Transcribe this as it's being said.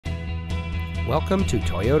Welcome to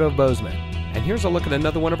Toyota of Bozeman, and here's a look at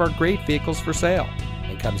another one of our great vehicles for sale.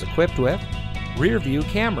 It comes equipped with rear view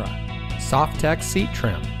camera, soft text seat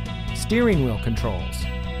trim, steering wheel controls,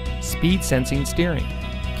 speed sensing steering,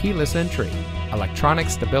 keyless entry, electronic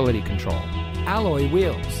stability control, alloy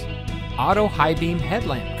wheels, auto high beam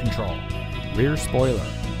headlamp control, rear spoiler,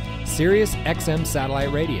 Sirius XM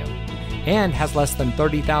satellite radio, and has less than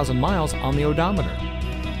 30,000 miles on the odometer.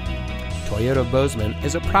 Toyota of Bozeman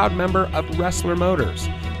is a proud member of Wrestler Motors,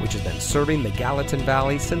 which has been serving the Gallatin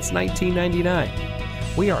Valley since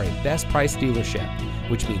 1999. We are a best price dealership,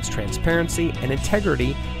 which means transparency and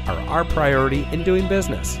integrity are our priority in doing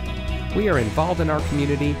business. We are involved in our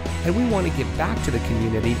community, and we want to give back to the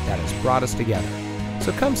community that has brought us together.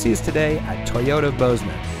 So come see us today at Toyota of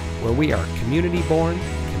Bozeman, where we are community born,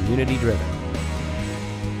 community driven.